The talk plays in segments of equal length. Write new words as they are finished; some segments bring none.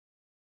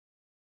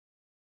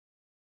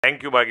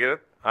Thank you,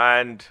 Bhagirath.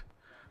 And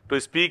to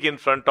speak in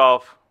front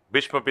of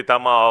Bhishma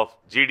Pitama of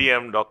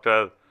GDM,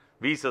 Dr.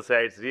 V.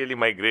 Sasai, it's really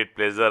my great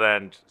pleasure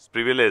and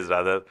privilege,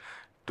 rather,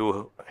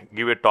 to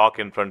give a talk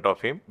in front of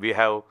him. We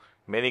have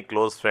many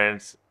close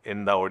friends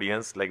in the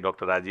audience, like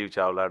Dr. Rajiv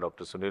Chawla,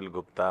 Dr. Sunil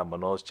Gupta,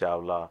 Manoj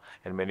Chawla,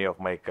 and many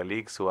of my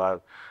colleagues who are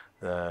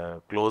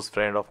close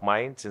friend of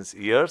mine since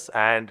years.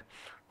 And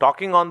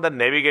talking on the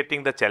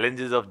navigating the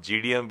challenges of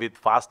GDM with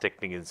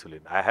fast-acting insulin.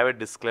 I have a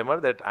disclaimer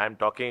that I am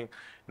talking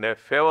in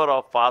favor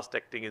of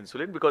fast-acting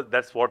insulin because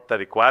that's what the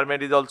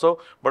requirement is also,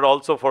 but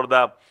also for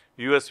the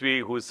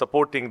USV who is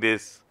supporting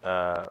this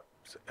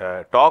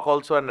talk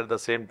also, and at the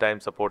same time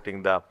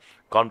supporting the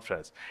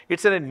conference.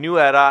 It's a new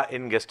era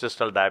in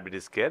gestational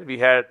diabetes care. We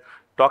had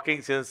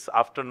talking since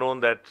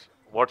afternoon that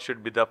what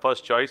should be the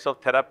first choice of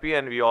therapy,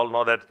 and we all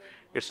know that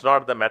it's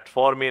not the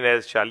metformin,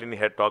 as Shalini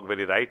had talked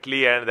very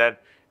rightly, and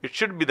that it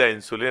should be the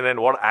insulin.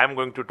 And what I am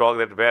going to talk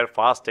that where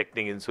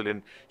fast-acting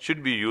insulin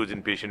should be used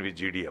in patient with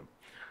GDM.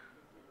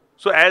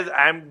 So as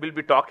I will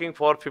be talking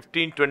for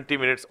 15-20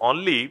 minutes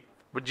only,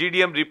 but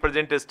GDM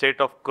represents a state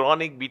of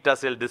chronic beta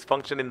cell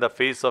dysfunction in the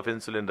face of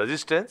insulin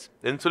resistance.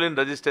 Insulin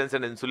resistance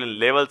and insulin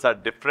levels are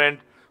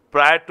different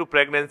prior to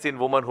pregnancy in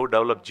women who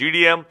develop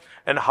GDM,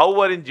 and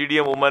however in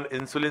GDM women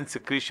insulin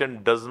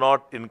secretion does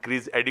not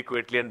increase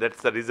adequately, and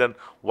that's the reason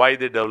why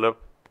they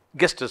develop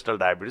gestational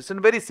diabetes.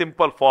 In very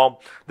simple form,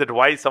 that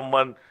why some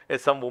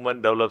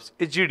woman develops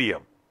a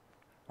GDM.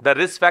 The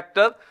risk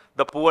factor,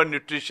 the poor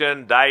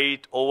nutrition,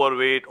 diet,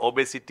 overweight,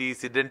 obesity,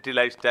 sedentary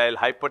lifestyle,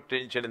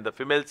 hypertension in the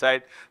female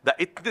side, the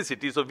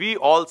ethnicity. So we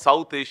all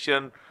South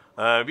Asian,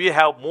 we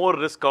have more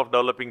risk of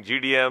developing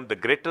GDM, the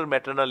greater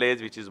maternal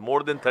age, which is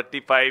more than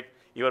 35,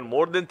 even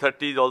more than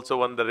 30 is also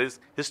one the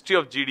risk. History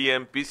of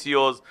GDM,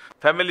 PCOS,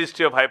 family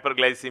history of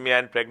hyperglycemia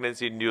and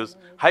pregnancy-induced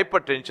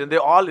hypertension, they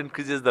all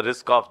increases the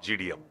risk of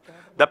GDM.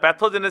 The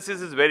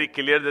pathogenesis is very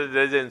clear.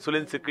 There is an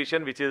insulin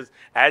secretion which is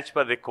as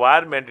per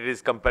requirement, it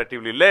is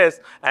comparatively less,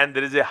 and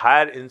there is a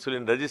higher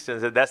insulin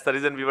resistance. And that's the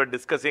reason we were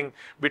discussing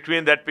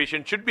between that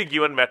patient should be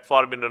given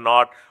metformin or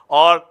not,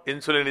 or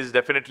insulin is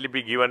definitely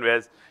be given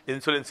as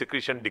insulin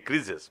secretion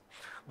decreases.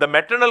 The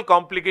maternal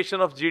complication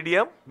of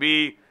GDM,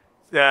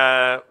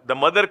 the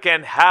mother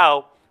can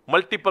have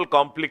multiple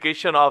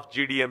complication of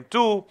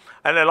GDM2,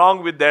 and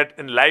along with that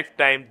in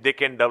lifetime they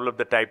can develop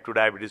the type 2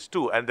 diabetes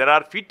too, and there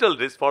are fetal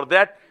risks. For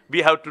that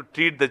we have to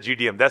treat the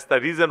GDM. That's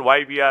the reason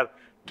why we are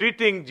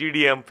treating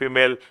GDM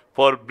female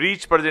for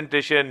breech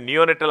presentation,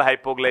 neonatal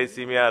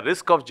hypoglycemia,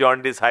 risk of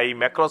jaundice high,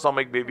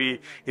 macrosomic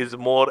baby is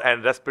more,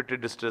 and respiratory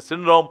distress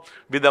syndrome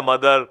with the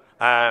mother,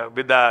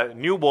 with the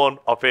newborn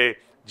of a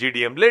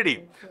GDM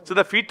lady. So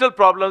the fetal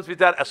problems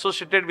which are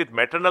associated with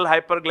maternal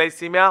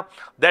hyperglycemia,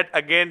 that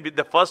again with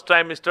the first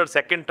trimester,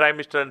 second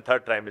trimester and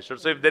third trimester.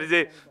 So if there is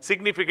a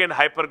significant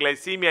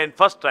hyperglycemia in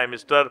first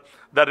trimester,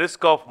 the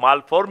risk of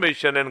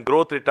malformation and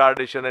growth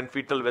retardation and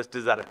fetal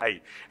vestige are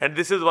high. And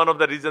this is one of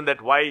the reasons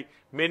that why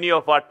many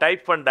of our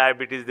type 1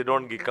 diabetes, they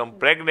don't become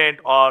pregnant,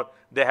 or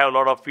they have a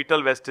lot of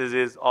fetal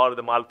vestiges, or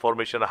the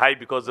malformation high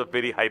because of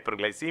very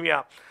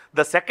hyperglycemia.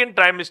 The second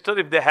trimester,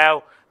 if they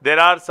have, there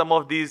are some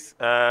of these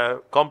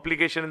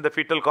complications in the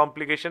fetal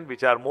complication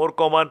which are more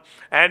common,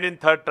 and in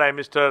third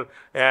trimester,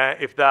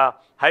 if the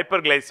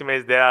hyperglycemia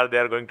is there, they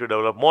are going to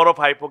develop more of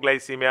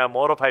hypoglycemia,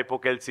 more of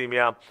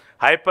hypocalcemia,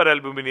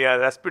 hyperalbuminemia,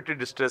 respiratory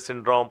distress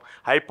syndrome,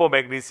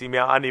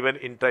 hypomagnesemia, and even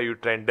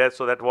intrauterine death.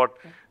 So that what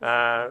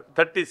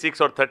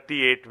 36 or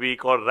 38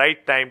 week or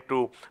right time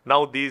to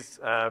now these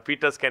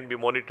fetus can be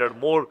monitored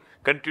more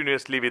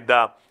continuously with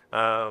the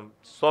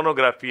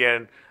sonography,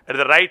 and at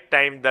the right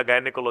time the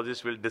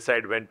gynecologist will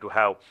decide when to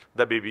have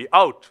the baby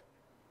out.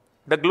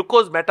 The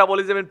glucose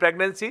metabolism in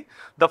pregnancy,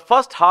 the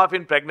first half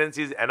in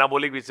pregnancy is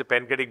anabolic, which is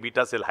pancreatic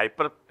beta cell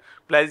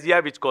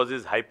hyperplasia, which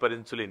causes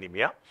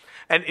hyperinsulinemia,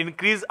 and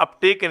increased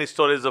uptake and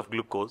storage of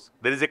glucose.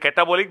 There is a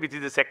catabolic, which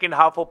is the second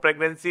half of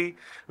pregnancy,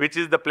 which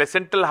is the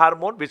placental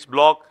hormone, which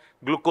block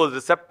glucose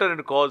receptor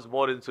and cause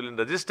more insulin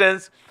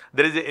resistance.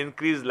 There is an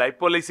increased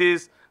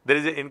lipolysis. There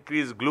is an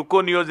increased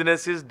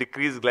gluconeogenesis,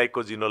 decreased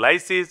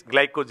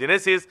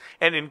glycogenesis,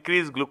 and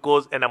increased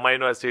glucose and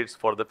amino acids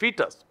for the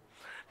fetus.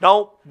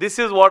 Now, this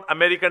is what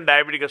American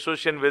Diabetic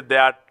Association they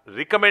are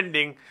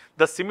recommending,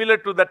 the similar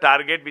to the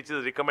target which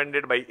is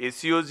recommended by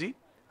ACOG.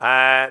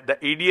 The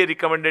EDA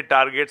recommended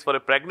targets for a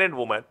pregnant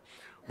woman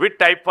with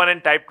type 1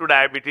 and type 2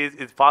 diabetes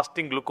is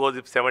fasting glucose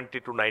is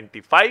 70 to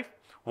 95.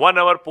 1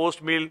 hour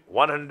post meal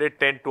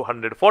 110 to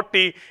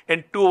 140,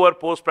 and 2 hour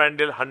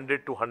postprandial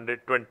 100 to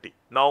 120.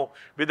 Now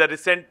with the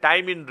recent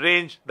time in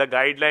range, the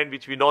guideline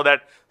which we know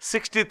that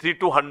 63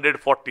 to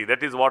 140,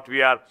 that is what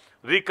we are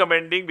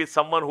recommending with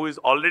someone who is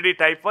already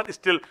type 1,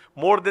 still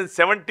more than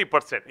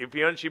 70%. If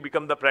even she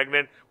becomes the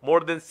pregnant,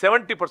 more than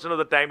 70% of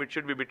the time it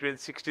should be between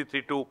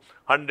 63 to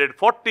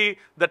 140,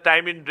 the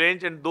time in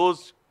range, and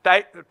those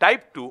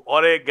type 2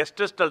 or a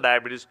gestational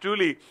diabetes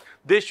truly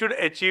they should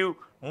achieve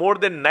more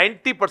than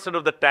 90%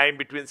 of the time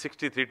between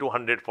 63 to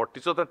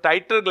 140. So the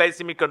tighter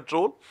glycemic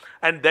control,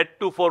 and that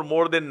too for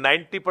more than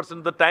 90%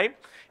 of the time,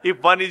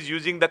 if one is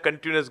using the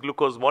continuous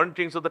glucose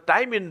monitoring. So the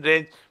time in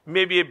range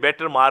may be a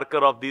better marker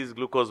of these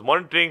glucose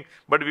monitoring,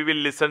 but we will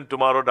listen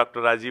tomorrow.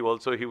 Dr. Rajiv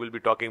also, he will be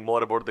talking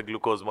more about the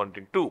glucose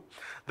monitoring too.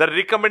 The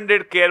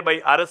recommended care by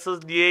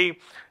RSSDA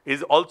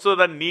is also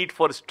the need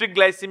for strict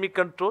glycemic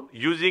control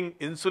using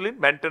insulin,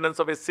 maintenance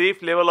of a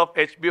safe level of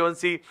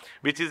HbA1c,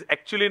 which is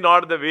actually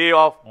not the way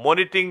of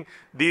monitoring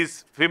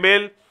these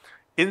female.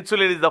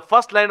 Insulin is the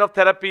first line of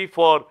therapy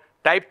for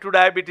type 2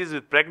 diabetes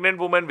with pregnant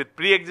women with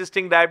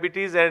pre-existing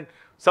diabetes, and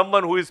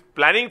someone who is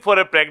planning for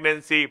a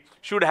pregnancy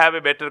should have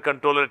a better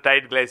control or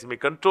tight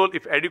glycemic control.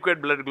 If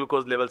adequate blood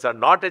glucose levels are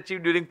not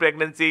achieved during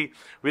pregnancy,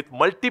 with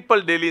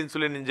multiple daily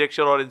insulin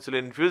injection or insulin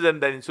infusion,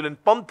 then insulin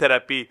pump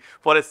therapy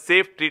for a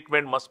safe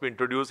treatment must be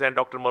introduced. And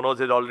Dr. Manoj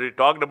has already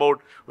talked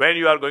about when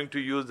you are going to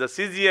use the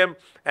CGM,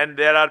 and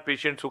there are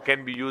patients who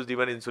can be used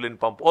even insulin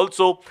pump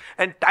also,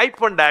 and type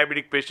 1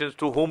 diabetic patients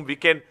to whom we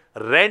can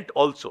rent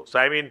also. So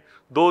I mean,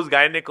 those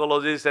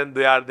gynecologists, and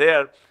they are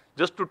there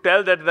just to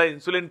tell that the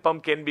insulin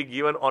pump can be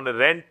given on a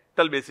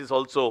rental basis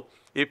also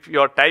if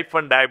your type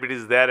 1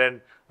 diabetes is there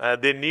and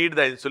they need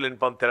the insulin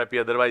pump therapy,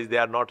 otherwise they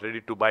are not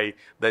ready to buy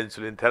the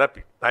insulin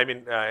therapy,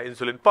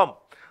 insulin pump.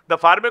 The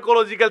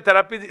pharmacological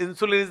therapies,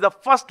 insulin is the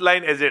first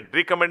line agent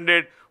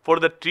recommended for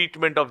the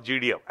treatment of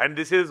GDM, and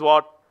this is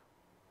what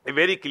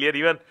very clear.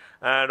 Even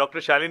Dr.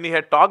 Shalini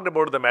had talked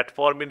about the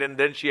metformin, and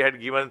then she had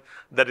given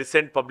the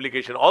recent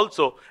publication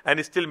also,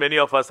 and still many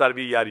of us are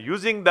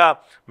using the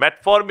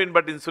metformin,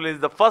 but insulin is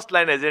the first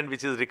line agent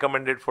which is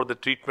recommended for the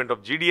treatment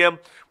of GDM.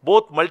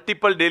 Both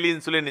multiple daily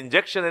insulin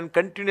injection and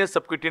continuous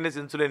subcutaneous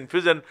insulin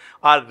infusion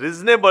are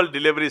reasonable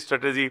delivery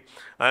strategy.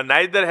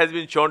 Neither has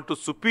been shown to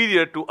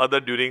superior to other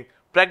during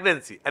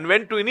pregnancy. And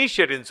when to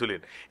initiate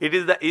insulin? It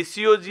is the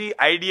ACOG,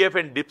 IDF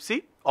and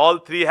DIPSI. All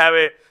three have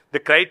the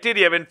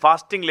criteria when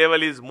fasting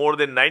level is more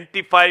than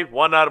 95,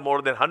 1 hour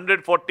more than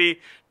 140,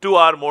 2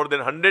 hour more than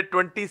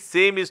 120.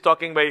 Same is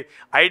talking by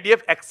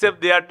IDF,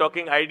 except they are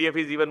talking IDF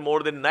is even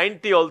more than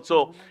 90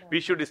 also. We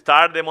should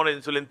start them on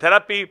insulin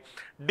therapy.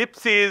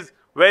 DIPSI is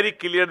very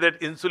clear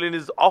that insulin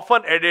is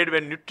often added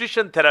when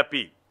nutrition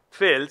therapy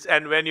fails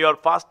and when your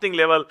fasting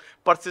level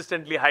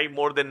persistently high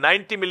more than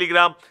 90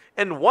 milligram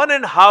and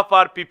 1.5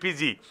 hour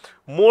PPG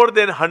more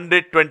than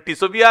 120.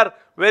 So we are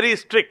very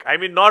strict. I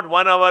mean, not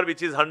 1 hour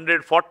which is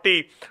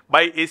 140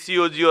 by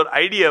ACOG or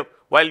IDF,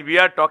 while we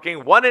are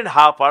talking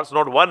 1.5 hours,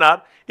 not 1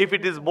 hour. If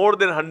it is more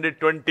than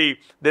 120,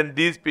 then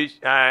these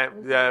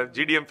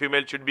GDM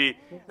females should be,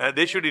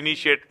 they should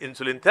initiate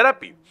insulin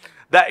therapy.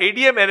 The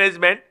ADA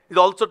management is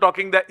also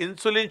talking that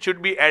insulin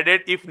should be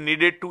added if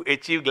needed to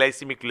achieve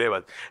glycemic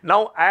levels.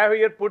 Now, I have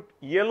here put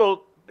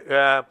yellow,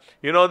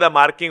 the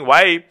marking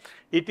why.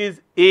 It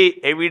is A,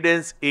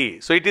 evidence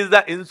A. So, it is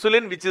the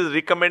insulin which is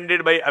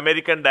recommended by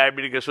American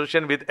Diabetic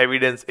Association with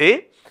evidence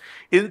A.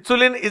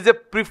 Insulin is a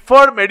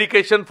preferred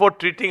medication for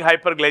treating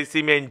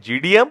hyperglycemia in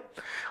GDM.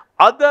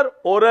 Other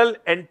oral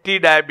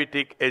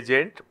anti-diabetic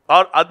agent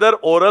or other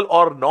oral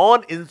or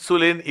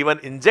non-insulin, even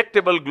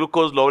injectable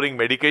glucose lowering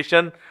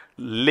medication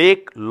lack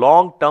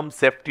long-term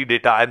safety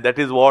data, and that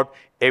is what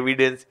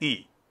evidence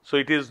E. So,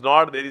 it is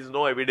not, there is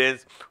no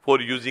evidence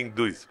for using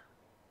this.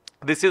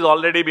 This is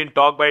already been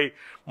talked by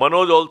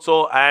Manoj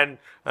also and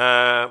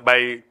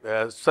by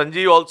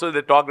Sanjeev also.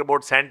 They talked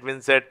about St.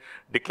 Vincent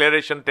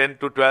Declaration 10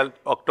 to 12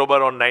 October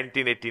on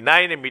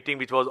 1989, a meeting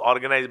which was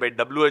organized by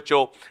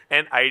WHO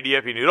and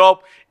IDF in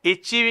Europe,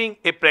 achieving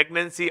a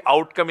pregnancy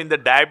outcome in the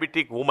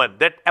diabetic woman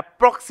that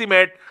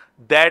approximate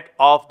that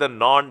of the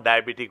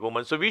non-diabetic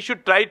woman. So, we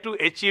should try to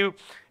achieve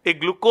a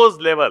glucose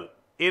level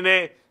in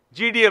a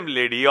GDM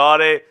lady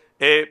or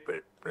a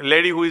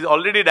lady who is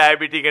already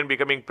diabetic and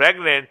becoming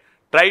pregnant.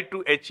 Try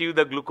to achieve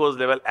the glucose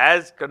level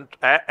as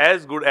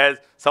good as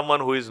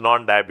someone who is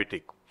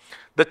non-diabetic.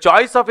 The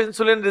choice of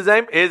insulin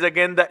regime is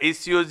again the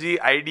ACOG,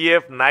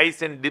 IDF,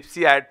 NICE and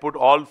DIPSI. I had put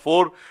all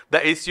four. The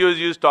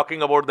ACOG is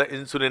talking about the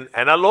insulin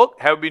analog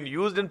have been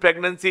used in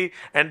pregnancy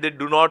and they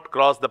do not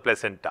cross the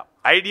placenta.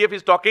 IDF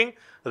is talking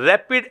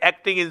rapid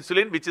acting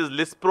insulin, which is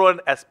Lispro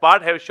and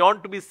Aspart, have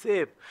shown to be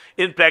safe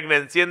in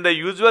pregnancy, and the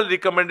usual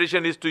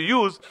recommendation is to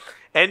use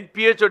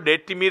NPH or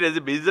Detimir as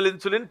a basal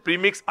insulin.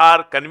 Premix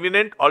are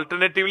convenient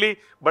alternatively,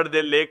 but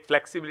they lack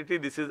flexibility.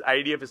 This is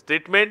IDF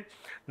statement.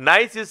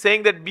 NICE is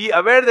saying that be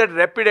aware that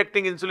rapid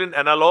acting insulin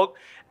analog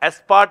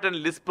Aspart and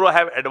Lispro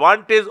have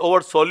advantage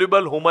over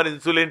soluble human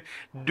insulin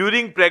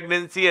during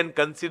pregnancy and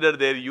consider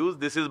their use.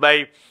 This is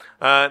by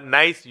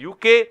NICE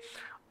UK.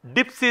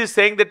 DIPSI is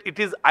saying that it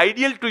is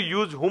ideal to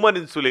use human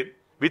insulin,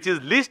 which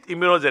is least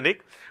immunogenic,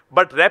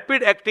 but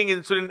rapid acting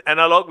insulin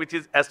analog, which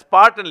is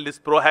Aspart and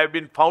Lispro, have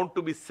been found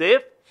to be safe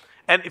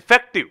and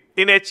effective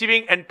in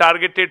achieving and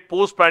targeted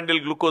postprandial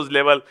glucose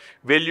level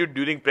value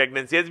during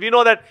pregnancy. As we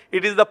know that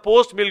it is the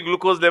post-meal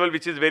glucose level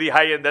which is very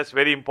high, and that's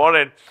very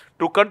important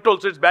to control.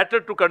 So, it's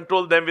better to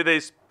control them with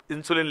the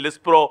insulin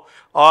Lispro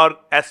or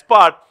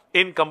Aspart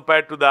in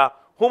compared to the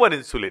human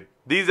insulin.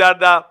 These are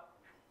the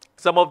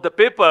some of the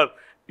paper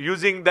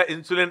using the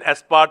insulin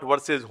aspart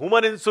versus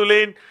human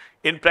insulin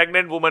in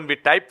pregnant women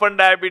with type 1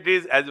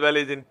 diabetes as well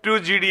as in true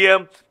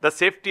GDM. The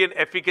safety and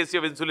efficacy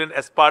of insulin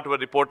aspart were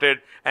reported,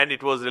 and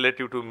it was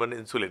relative to human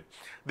insulin.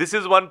 This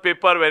is one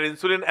paper where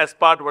insulin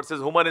aspart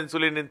versus human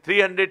insulin in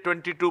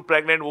 322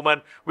 pregnant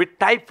women with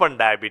type 1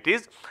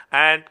 diabetes,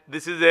 and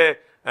this is a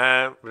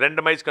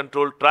randomized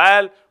controlled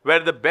trial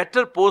where the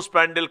better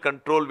postprandial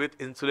control with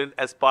insulin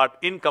aspart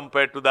in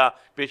compared to the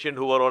patient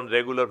who were on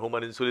regular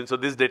human insulin. So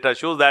this data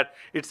shows that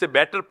it's a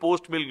better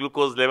post-meal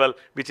glucose level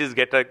which is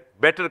get a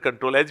better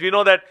control. As we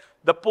know that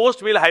the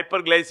post-meal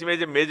hyperglycemia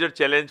is a major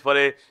challenge for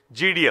a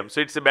GDM.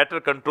 So it's a better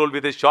control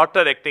with a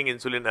shorter acting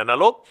insulin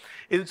analog.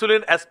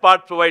 Insulin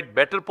aspart provide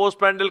better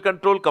postprandial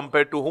control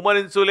compared to human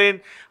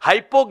insulin.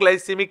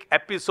 Hypoglycemic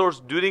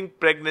episodes during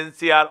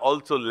pregnancy are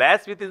also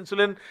less with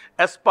insulin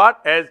aspart,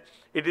 as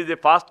it is a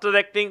faster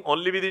acting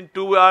only within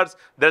 2 hours.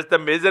 That's the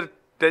major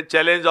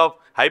challenge of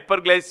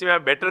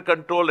hyperglycemia, better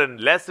control and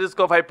less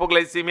risk of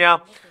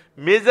hypoglycemia.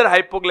 Major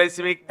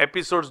hypoglycemic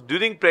episodes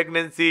during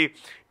pregnancy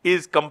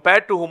is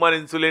compared to human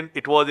insulin,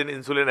 it was in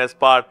insulin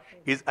aspart,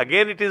 is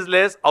again it is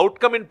less.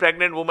 Outcome in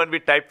pregnant women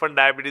with type 1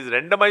 diabetes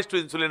randomized to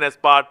insulin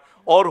aspart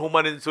or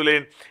human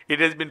insulin, it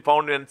has been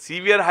found in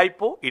severe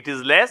hypo, it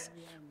is less.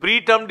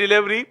 Preterm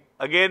delivery,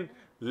 again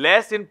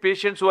less in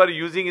patients who are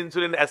using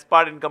insulin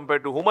aspart in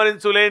compared to human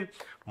insulin.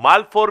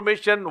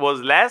 Malformation was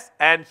less,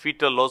 and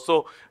fetal loss.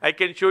 So I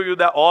can show you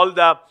all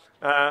the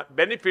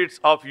benefits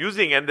of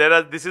using, and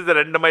this is the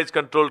randomized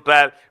control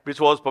trial which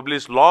was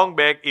published long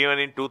back even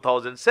in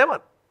 2007.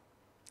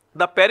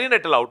 The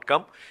perinatal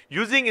outcome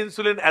using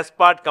insulin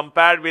aspart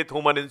compared with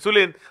human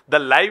insulin, the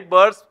live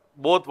births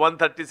both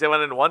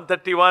 137 and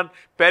 131,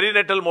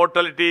 perinatal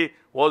mortality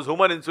was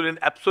human insulin,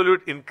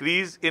 absolute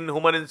increase in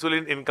human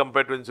insulin in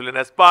compared to insulin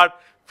aspart.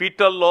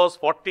 Fetal loss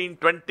 14,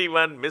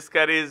 21,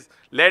 miscarriages,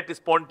 late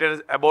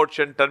spontaneous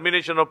abortion,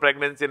 termination of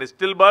pregnancy and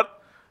stillbirth.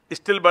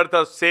 Stillbirth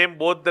are same,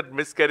 both that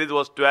miscarriage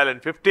was 12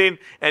 and 15,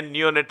 and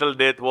neonatal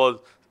death was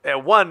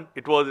 1.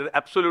 It was an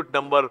absolute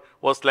number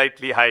was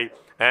slightly high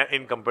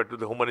in compared to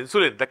the human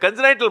insulin. The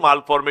congenital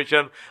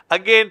malformation,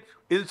 again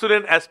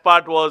insulin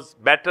aspart was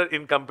better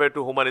in compared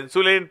to human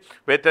insulin,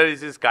 whether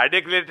this is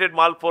cardiac related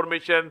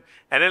malformation,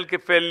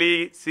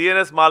 anencephaly,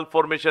 CNS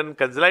malformation,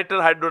 congenital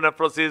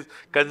hydronephrosis,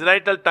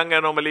 congenital tongue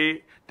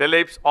anomaly,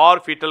 TELEPS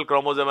or fetal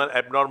chromosomal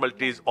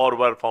abnormalities or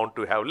were found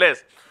to have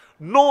less.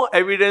 No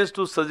evidence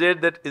to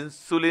suggest that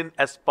insulin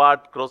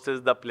aspart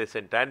crosses the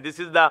placenta, and this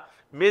is the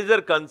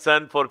major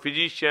concern for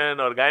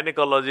physician or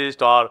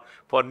gynecologist or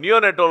for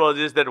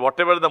neonatologist, that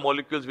whatever the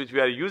molecules which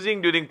we are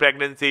using during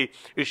pregnancy,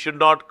 it should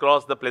not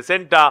cross the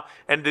placenta,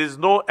 and there is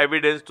no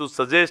evidence to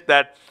suggest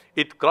that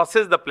it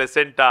crosses the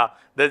placenta.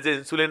 There is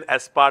insulin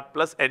aspart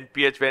plus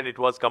NPH when it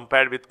was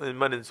compared with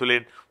human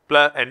insulin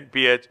plus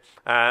NPH.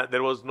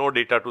 There was no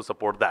data to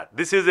support that.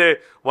 This is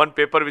one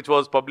paper which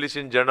was published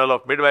in Journal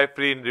of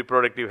Midwifery and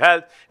Reproductive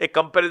Health, a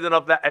comparison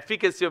of the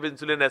efficacy of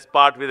insulin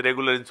aspart with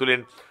regular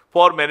insulin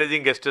for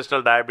managing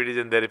gestational diabetes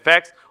and their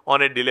effects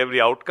on a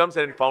delivery outcomes,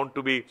 and found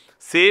to be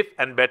safe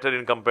and better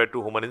in compared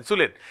to human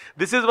insulin.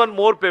 This is one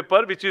more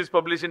paper which is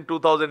published in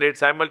 2008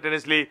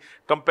 simultaneously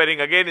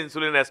comparing again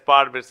insulin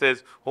aspart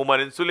versus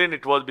human insulin.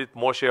 It was with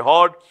Moshe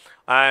Hord.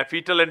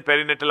 Fetal and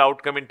perinatal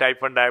outcome in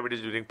type 1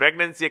 diabetes during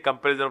pregnancy, a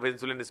comparison of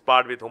insulin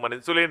aspart with human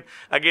insulin.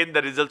 Again,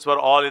 the results were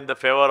all in the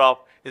favor of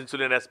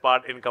insulin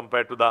aspart in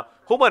compared to the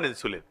human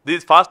insulin.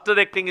 This faster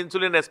acting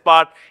insulin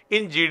aspart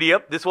in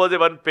GDM. This was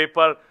one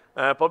paper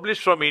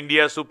published from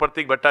India.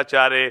 Supratik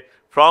Bhattacharya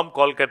from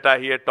Kolkata,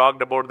 he had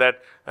talked about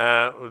that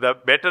the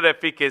better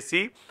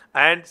efficacy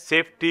and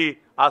safety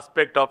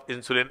aspect of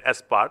insulin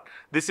aspart.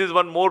 This is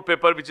one more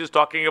paper which is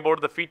talking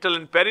about the fetal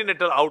and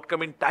perinatal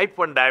outcome in type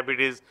 1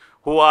 diabetes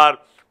who are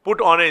put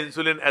on a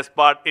insulin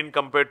aspart in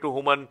compared to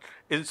human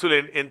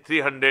insulin in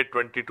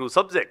 322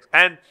 subjects.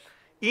 And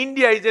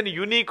India is a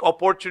unique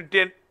opportunity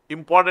and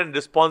important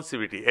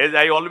responsibility. As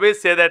I always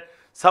say that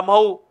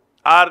somehow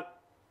our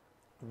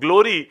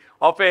glory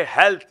of a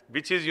health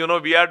which is,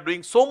 we are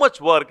doing so much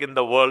work in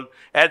the world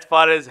as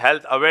far as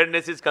health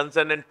awareness is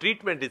concerned and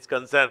treatment is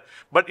concerned,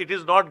 but it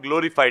is not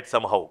glorified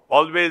somehow.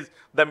 Always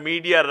the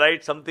media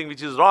writes something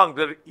which is wrong.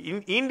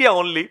 In India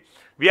only,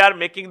 we are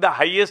making the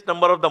highest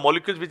number of the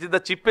molecules, which is the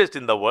cheapest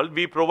in the world.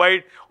 We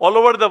provide all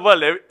over the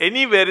world,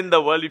 anywhere in the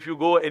world, if you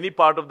go any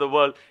part of the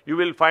world, you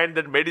will find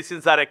that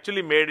medicines are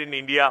actually made in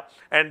India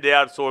and they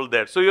are sold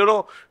there. So,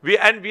 we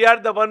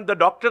are the one, the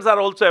doctors are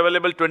also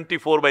available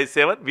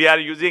 24/7. We are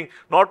using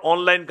not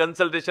online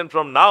consultation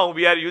from now,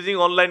 we are using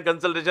online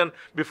consultation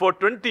before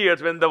 20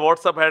 years when the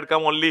WhatsApp had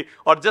come only,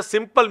 or just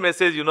simple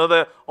message,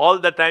 all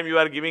the time you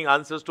are giving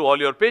answers to all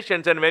your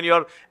patients, and when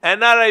your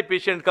NRI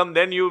patient come,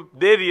 then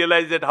they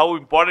realize that how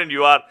important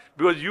you are,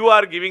 because you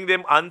are giving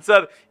them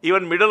answer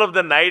even middle of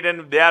the night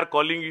and they are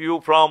calling you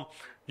from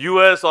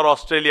US or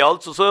Australia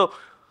also. So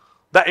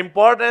the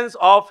importance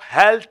of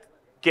health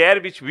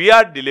care which we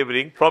are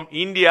delivering from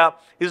India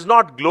is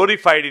not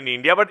glorified in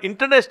India, but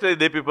internationally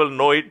the people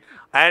know it,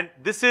 and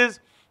this is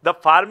the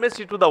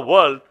pharmacy to the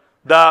world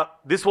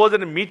this was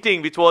in a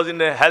meeting which was in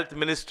the health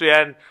ministry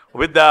and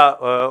with the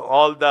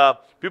all the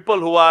people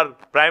who are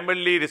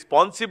primarily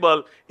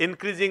responsible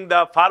increasing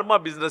the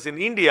pharma business in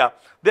India.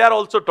 They are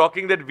also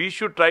talking that we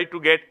should try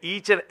to get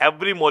each and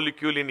every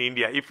molecule in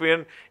India. If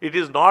it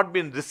is not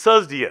been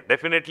researched here,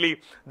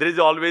 definitely there is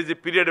always a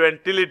period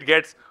until it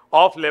gets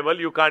off level,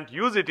 you can't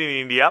use it in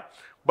India.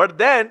 But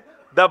then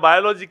the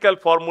biological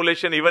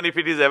formulation, even if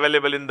it is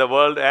available in the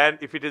world and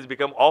if it has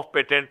become off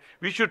patent,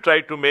 we should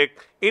try to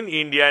make in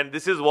India. And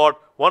this is what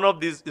one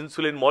of these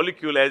insulin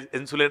molecule as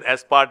insulin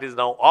Aspart is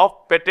now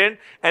off patent.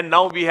 And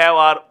now we have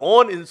our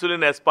own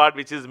insulin Aspart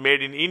which is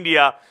made in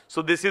India.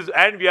 So this is,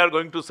 and we are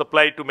going to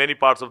supply to many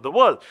parts of the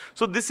world.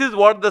 So this is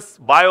what the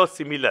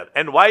biosimilar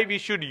and why we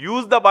should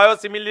use the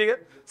biosimilar.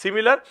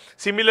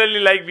 Similarly,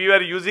 like we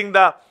were using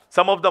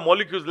some of the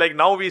molecules, like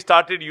now we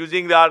started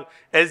using our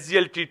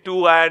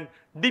SGLT2 and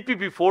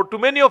DPP4 to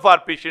many of our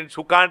patients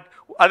who can't,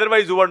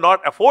 otherwise who were not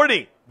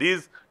affording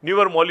these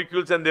newer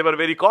molecules and they were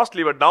very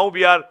costly. But now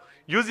we are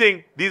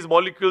using these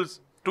molecules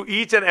to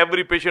each and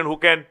every patient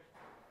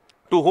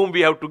to whom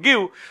we have to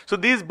give. So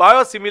these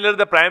biosimilar,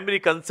 the primary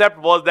concept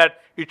was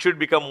that it should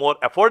become more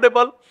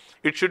affordable.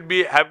 It should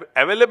be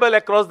available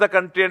across the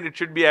country and it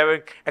should be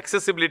having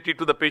accessibility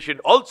to the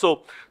patient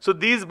also. So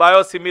these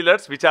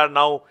biosimilars which are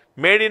now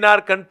made in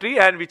our country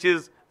and which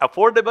is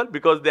affordable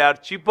because they are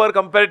cheaper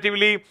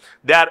comparatively,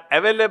 they are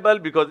available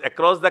because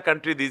across the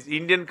country these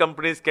Indian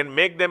companies can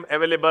make them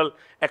available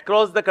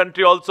across the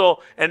country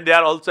also, and they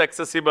are also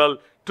accessible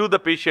to the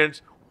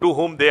patients to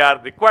whom they are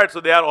required.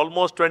 So they are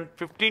almost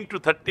 15 to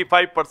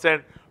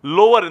 35%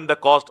 lower in the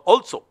cost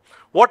also.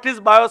 What is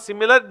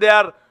biosimilar? They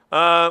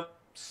are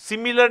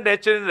similar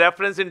nature in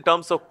reference in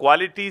terms of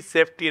quality,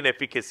 safety and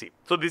efficacy.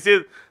 So this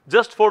is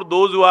just for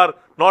those who are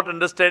not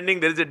understanding.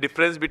 There is a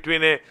difference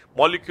between a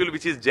molecule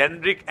which is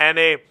generic and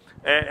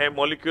a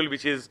molecule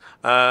which is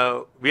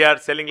we are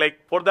selling,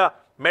 like for the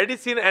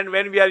medicine, and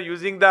when we are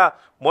using the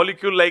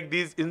molecule like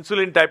these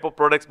insulin type of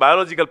products,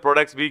 biological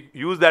products, we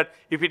use that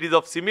if it is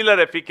of similar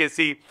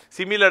efficacy,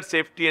 similar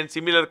safety and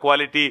similar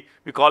quality,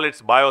 we call it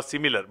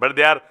biosimilar. But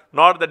they are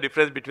not the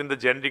difference between the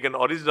generic and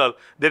original.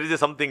 There is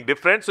something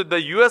different. So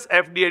the US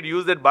FDA had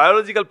used that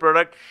biological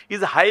product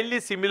is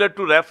highly similar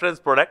to reference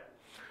product,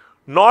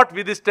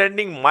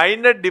 notwithstanding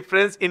minor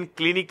difference in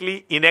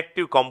clinically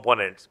inactive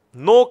components.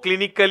 No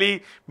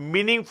clinically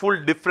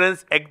meaningful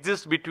difference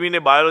exists between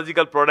a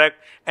biological product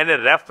and a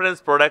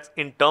reference product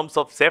in terms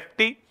of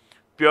safety,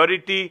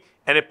 purity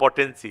and a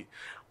potency.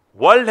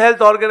 World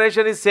Health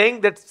Organization is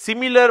saying that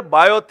similar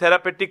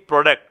biotherapeutic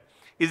product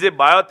is a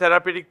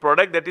biotherapeutic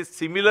product that is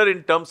similar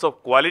in terms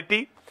of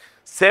quality,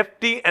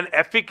 safety and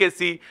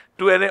efficacy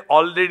to an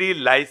already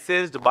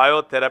licensed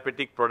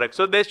biotherapeutic product.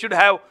 So they should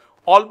have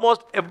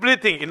almost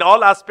everything in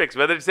all aspects,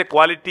 whether it's a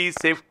quality,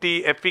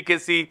 safety,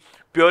 efficacy,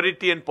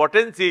 purity and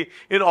potency.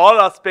 In all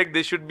aspects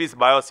they should be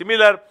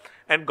biosimilar.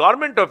 And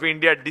Government of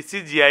India,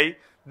 DCGI,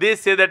 they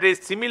say that a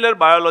similar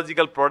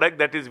biological product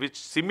that is which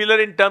similar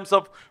in terms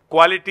of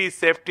quality,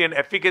 safety and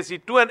efficacy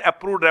to an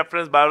approved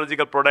reference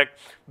biological product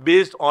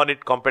based on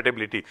its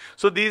compatibility.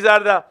 So these are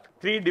the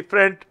three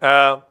different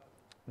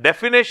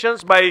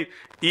definitions by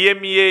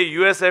EMEA,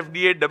 US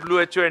FDA,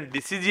 WHO and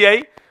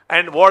DCGI,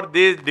 and what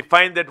they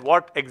define that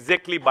what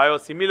exactly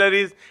biosimilar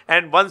is.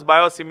 And once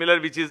biosimilar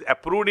which is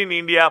approved in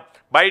India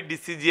by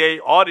DCGI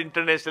or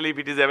internationally if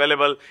it is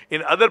available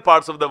in other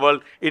parts of the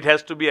world, it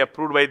has to be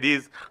approved by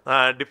these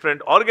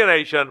different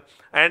organizations,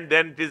 and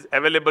then it is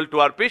available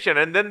to our patient.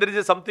 And then there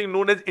is something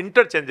known as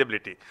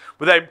interchangeability.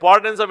 But the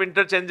importance of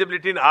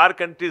interchangeability in our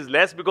country is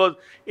less, because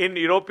in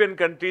European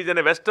countries and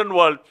the Western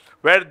world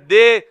where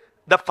the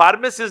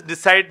pharmacist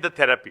decide the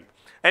therapy,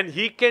 and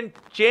he can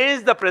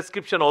change the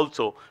prescription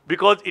also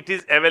because it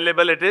is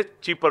available at a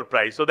cheaper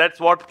price. So that's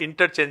what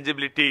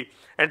interchangeability,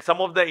 and some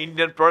of the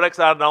Indian products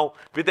are now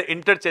with the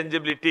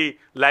interchangeability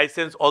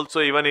license also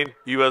even in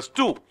US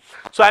too.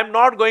 So I'm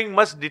not going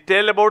much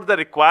detail about the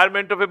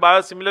requirement of a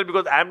biosimilar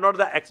because I'm not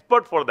the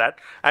expert for that.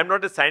 I'm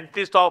not a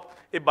scientist of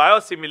a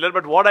biosimilar,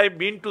 but what I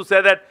mean to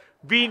say that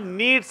we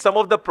need some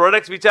of the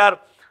products which are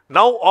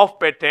now off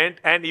patent,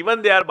 and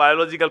even they are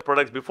biological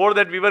products. Before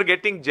that we were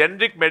getting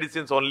generic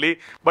medicines only,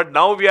 but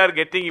now we are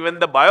getting even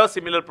the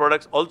biosimilar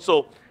products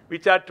also,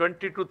 which are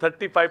 20 to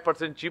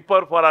 35%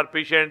 cheaper for our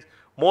patients,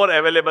 more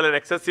available and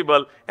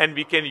accessible, and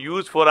we can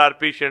use for our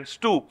patients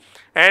too.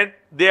 And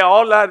they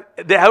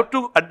have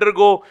to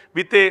undergo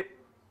with a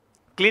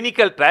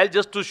clinical trial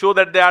just to show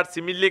that they are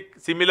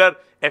similar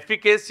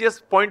efficacious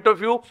point of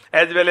view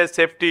as well as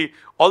safety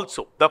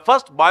also. The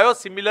first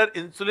biosimilar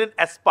insulin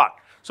Aspart.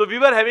 So we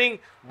were having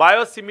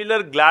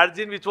biosimilar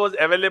Glargine which was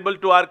available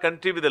to our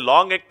country with a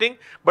long acting,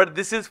 but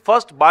this is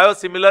first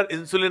biosimilar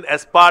insulin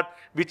Aspart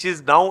which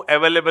is now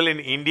available in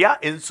India,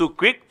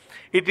 InsuQuick.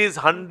 It is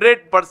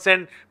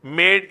 100%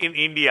 made in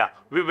India.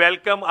 We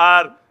welcome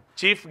our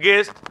chief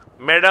guest,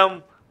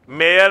 Madam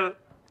Mayor,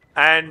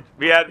 and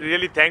we are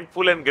really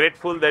thankful and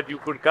grateful that you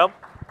could come.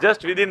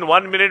 Just within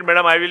 1 minute,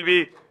 Madam, I will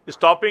be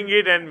stopping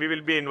it and we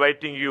will be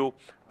inviting you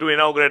to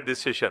inaugurate this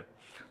session.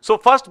 So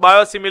first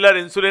biosimilar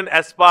insulin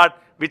Aspart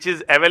which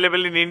is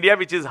available in India,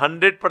 which is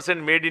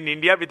 100% made in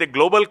India with a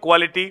global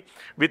quality,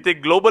 with a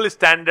global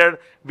standard,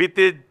 with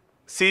a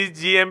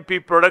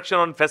CGMP production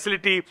on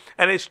facility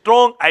and a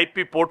strong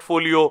IP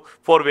portfolio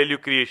for value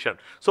creation.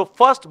 So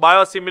first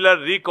biosimilar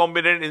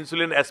recombinant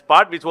insulin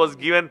Aspart, which was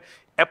given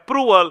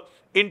approval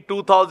in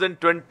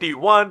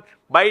 2021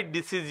 by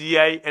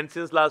DCGI, and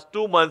since last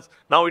 2 months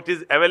now it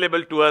is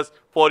available to us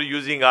for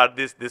using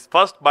this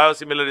first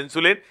biosimilar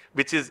insulin,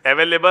 which is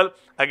available.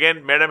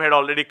 Again, madam had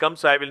already come,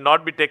 so I will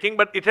not be taking,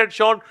 but it had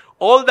shown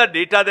all the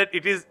data that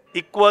it is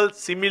equal,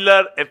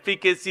 similar,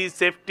 efficacy,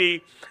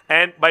 safety,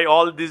 and by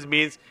all these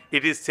means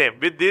it is same.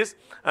 With this,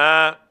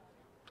 I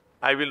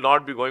will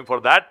not be going for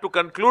that. To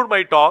conclude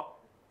my talk,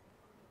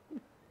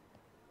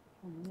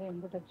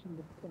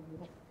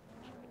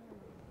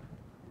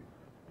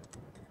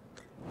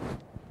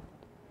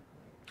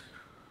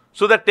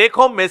 so the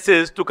take-home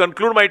message to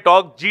conclude my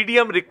talk,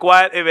 GDM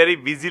require a very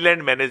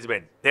vigilant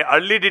management. The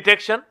early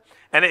detection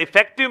and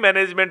effective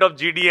management of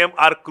GDM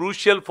are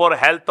crucial for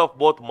health of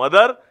both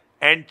mother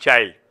and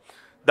child.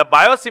 The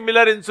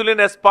biosimilar insulin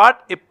Aspart,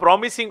 a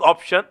promising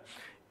option,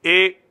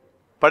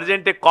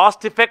 present a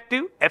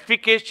cost-effective,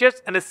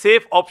 efficacious and a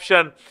safe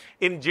option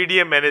in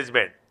GDM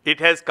management. It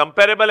has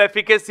comparable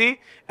efficacy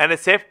and a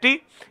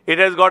safety. It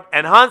has got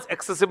enhanced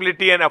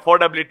accessibility and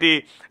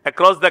affordability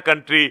across the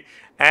country,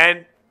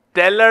 and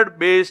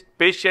tailored-based,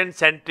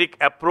 patient-centric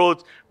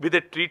approach with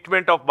the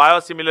treatment of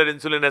biosimilar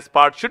insulin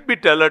Aspart should be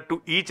tailored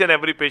to each and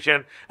every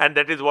patient, and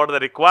that is what the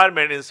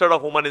requirement instead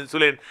of human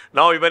insulin.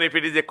 Now, even if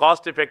it is a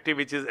cost-effective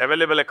which is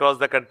available across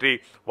the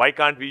country, why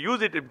can't we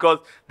use it? Because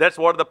that's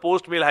what the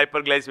post-meal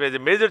hyperglycemia is a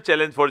major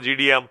challenge for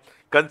GDM,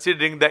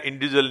 considering the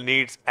individual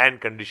needs and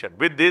condition.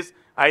 With this,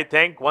 I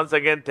once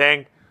again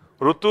thank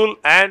Rutul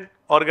and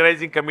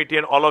organizing committee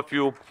and all of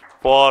you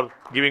for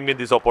giving me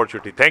this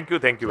opportunity. Thank you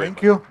very much.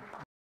 Thank you.